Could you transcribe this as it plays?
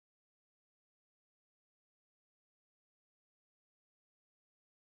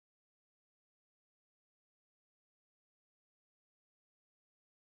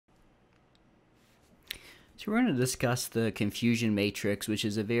So we're going to discuss the confusion matrix, which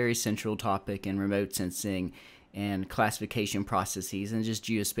is a very central topic in remote sensing and classification processes and just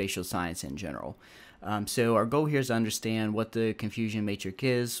geospatial science in general. So our goal here is to understand what the confusion matrix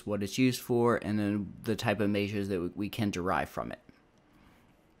is, what it's used for, and then the type of measures that we can derive from it.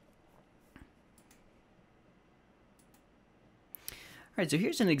 Alright, so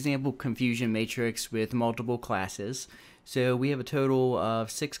here's an example confusion matrix with multiple classes. So we have a total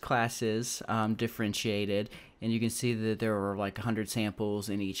of 6 classes differentiated, and you can see that there are like 100 samples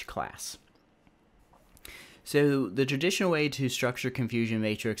in each class. So the traditional way to structure confusion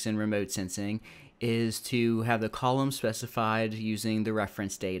matrix in remote sensing is to have the columns specified using the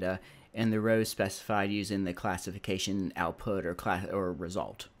reference data and the rows specified using the classification output or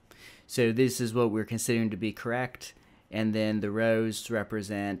result. So this is what we're considering to be correct, and then the rows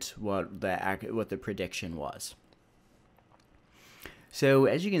represent what the prediction was. So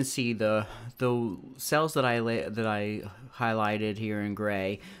as you can see, the cells that I highlighted here in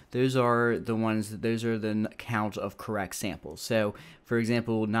gray, those are the count of correct samples. So for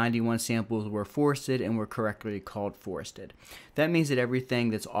example, 91 samples were forested and were correctly called forested. That means that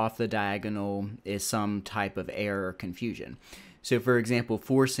everything that's off the diagonal is some type of error or confusion. So for example,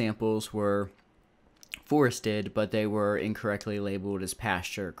 4 samples were forested, but they were incorrectly labeled as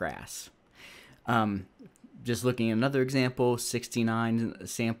pasture grass. Just looking at another example, 69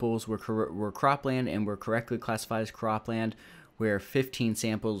 samples were cropland and were correctly classified as cropland, where 15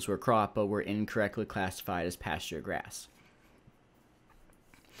 samples were crop but were incorrectly classified as pasture grass.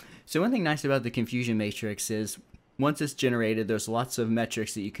 So one thing nice about the confusion matrix is once it's generated, there's lots of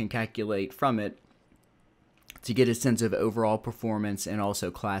metrics that you can calculate from it to get a sense of overall performance and also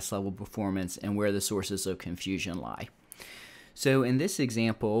class level performance and where the sources of confusion lie. So in this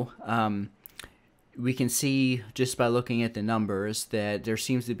example, we can see just by looking at the numbers that there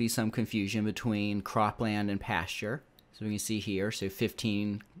seems to be some confusion between cropland and pasture. So we can see here, so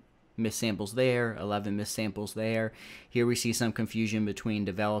 15 missed samples there, 11 missed samples there. Here we see some confusion between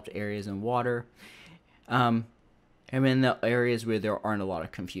developed areas and water. And in the areas where there aren't a lot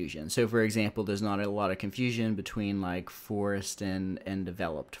of confusion. So for example, there's not a lot of confusion between like forest and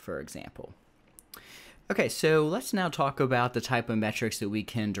developed, for example. Okay, so let's now talk about the type of metrics that we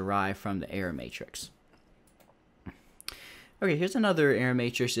can derive from the error matrix. Okay, here's another error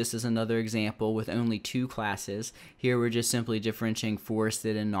matrix. This is another example with only 2 classes. Here we're just simply differentiating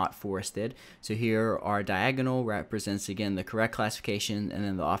forested and not forested. So here our diagonal represents again the correct classification, and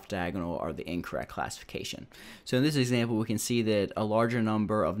then the off diagonal are the incorrect classification. So in this example we can see that a larger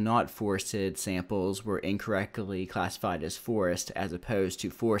number of not forested samples were incorrectly classified as forest as opposed to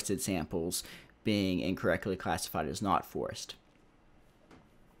forested samples being incorrectly classified as not forest.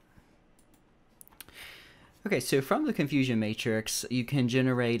 Okay, so from the confusion matrix, you can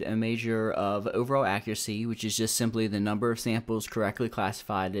generate a measure of overall accuracy, which is just simply the number of samples correctly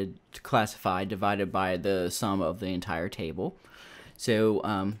classified divided by the sum of the entire table.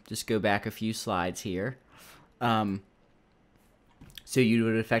 So just go back a few slides here. So you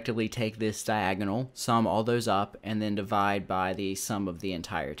would effectively take this diagonal, sum all those up, and then divide by the sum of the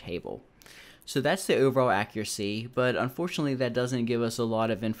entire table. So that's the overall accuracy, but unfortunately that doesn't give us a lot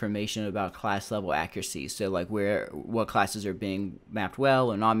of information about class level accuracy. So like what classes are being mapped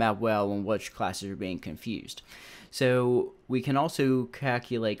well or not mapped well, and which classes are being confused. So we can also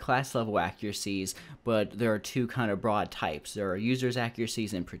calculate class level accuracies, but there are 2 kind of broad types. There are users'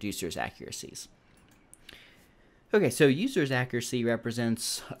 accuracies and producers' accuracies. Okay, so user's accuracy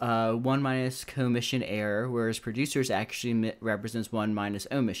represents 1 minus commission error, whereas producer's accuracy represents 1 minus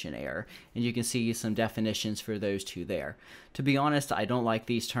omission error. And you can see some definitions for those 2 there. To be honest, I don't like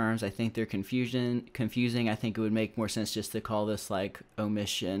these terms. I think they're confusing. I think it would make more sense just to call this like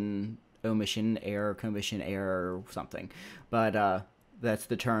omission error, commission error, or something. But that's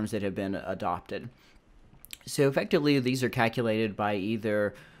the terms that have been adopted. So effectively, these are calculated by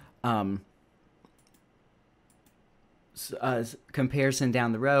either comparison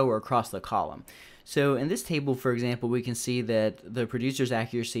down the row or across the column. So in this table, for example, we can see that the producer's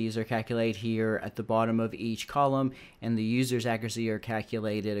accuracies are calculated here at the bottom of each column, and the user's accuracy are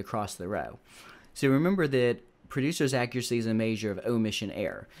calculated across the row. So remember that producer's accuracy is a measure of omission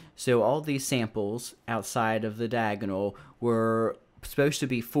error. So all these samples outside of the diagonal were supposed to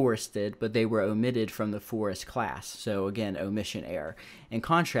be forested, but they were omitted from the forest class. So again, omission error. In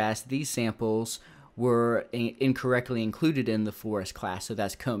contrast, these samples were incorrectly included in the forest class, so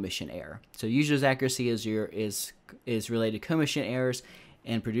that's commission error. So user's accuracy is related to commission errors,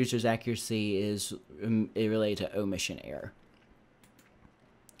 and producer's accuracy is related to omission error.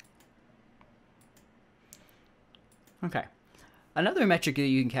 Okay. Another metric that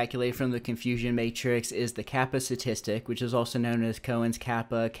you can calculate from the confusion matrix is the kappa statistic, which is also known as Cohen's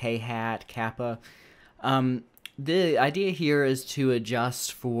kappa, k-hat, kappa. The idea here is to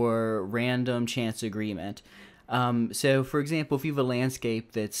adjust for random chance agreement. So, for example, if you have a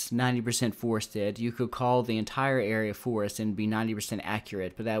landscape that's 90% forested, you could call the entire area forest and be 90%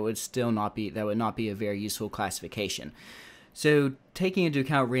 accurate, but that would not be a very useful classification. So, taking into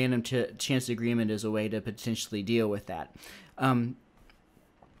account random chance agreement is a way to potentially deal with that.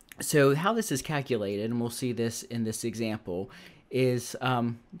 So, how this is calculated, and we'll see this in this example, is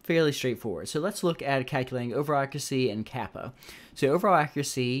fairly straightforward. So let's look at calculating overall accuracy and kappa. So overall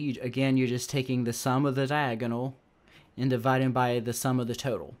accuracy, again, you're just taking the sum of the diagonal and dividing by the sum of the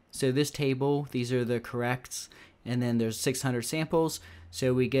total. So this table, these are the corrects, and then there's 600 samples,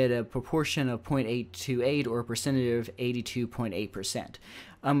 so we get a proportion of 0.828 or a percentage of 82.8%.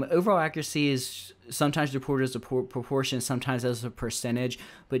 Overall accuracy is sometimes reported as a proportion, sometimes as a percentage,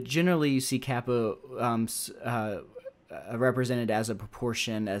 but generally you see kappa represented as a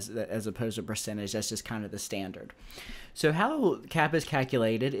proportion as opposed to percentage. That's just kind of the standard. So how kappa is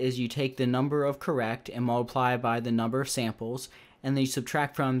calculated is you take the number of correct and multiply by the number of samples, and then you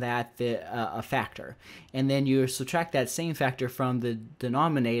subtract from that a factor. And then you subtract that same factor from the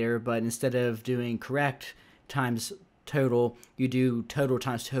denominator, but instead of doing correct times total, you do total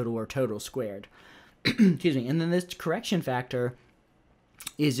times total, or total squared. Excuse me. And then this correction factor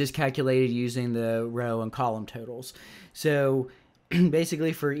is just calculated using the row and column totals. So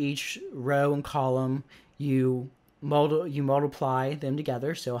basically for each row and column, you multiply them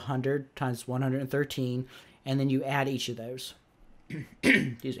together, so 100 times 113, and then you add each of those.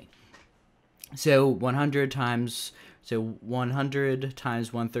 Excuse me. So 100 times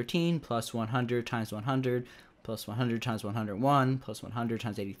 113 plus 100 times 100 plus 100 times 101 plus 100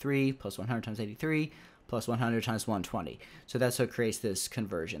 times 83 plus 100 times 83 plus 100 times 120. So that's what creates this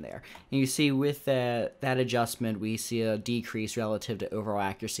conversion there. And you see with that adjustment, we see a decrease relative to overall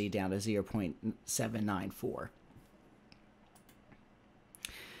accuracy down to 0.794.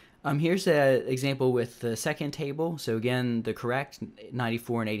 Here's an example with the second table. So again, the correct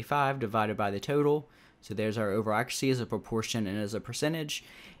 94 and 85 divided by the total. So there's our overall accuracy as a proportion and as a percentage.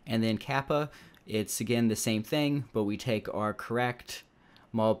 And then kappa, it's again the same thing, but we take our correct,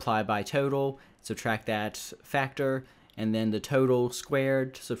 multiply by total, subtract that factor, and then the total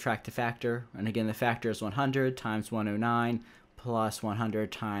squared, subtract the factor. And again, the factor is 100 times 109 plus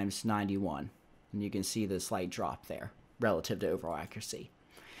 100 times 91. And you can see the slight drop there relative to overall accuracy.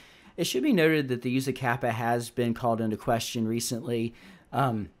 It should be noted that the use of kappa has been called into question recently.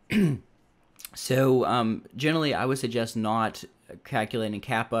 Generally, I would suggest not calculating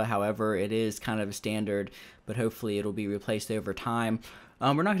kappa. However, it is kind of a standard, but hopefully it'll be replaced over time.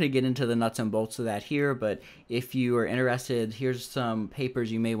 We're not going to get into the nuts and bolts of that here, but if you are interested, here's some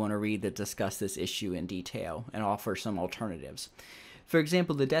papers you may want to read that discuss this issue in detail and offer some alternatives. For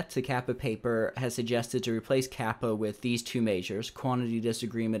example, the depth to kappa paper has suggested to replace kappa with these two measures, quantity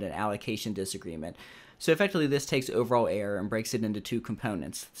disagreement and allocation disagreement. So effectively, this takes overall error and breaks it into two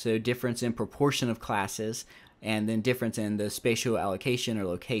components. So difference in proportion of classes, and then difference in the spatial allocation or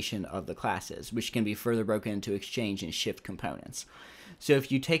location of the classes, which can be further broken into exchange and shift components. So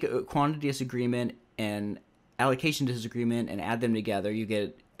if you take a quantity disagreement and allocation disagreement and add them together, you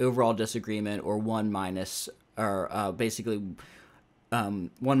get overall disagreement, or 1 minus, or basically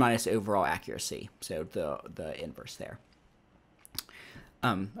 1 minus overall accuracy. So the inverse there.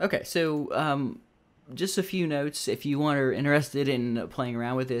 Okay, so just a few notes. If you are interested in playing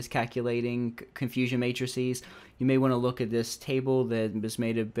around with this, calculating confusion matrices, you may want to look at this table that was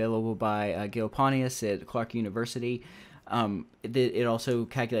made available by Gil Pontius at Clark University. It also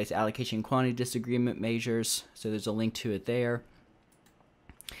calculates allocation quantity disagreement measures, so there's a link to it there.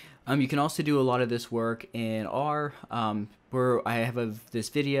 You can also do a lot of this work in R, where I have this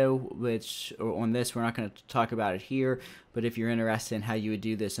video, which on this, we're not going to talk about it here, but if you're interested in how you would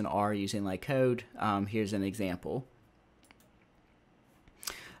do this in R using like code, here's an example.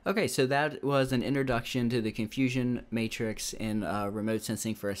 Okay, so that was an introduction to the confusion matrix in remote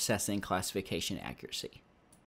sensing for assessing classification accuracy.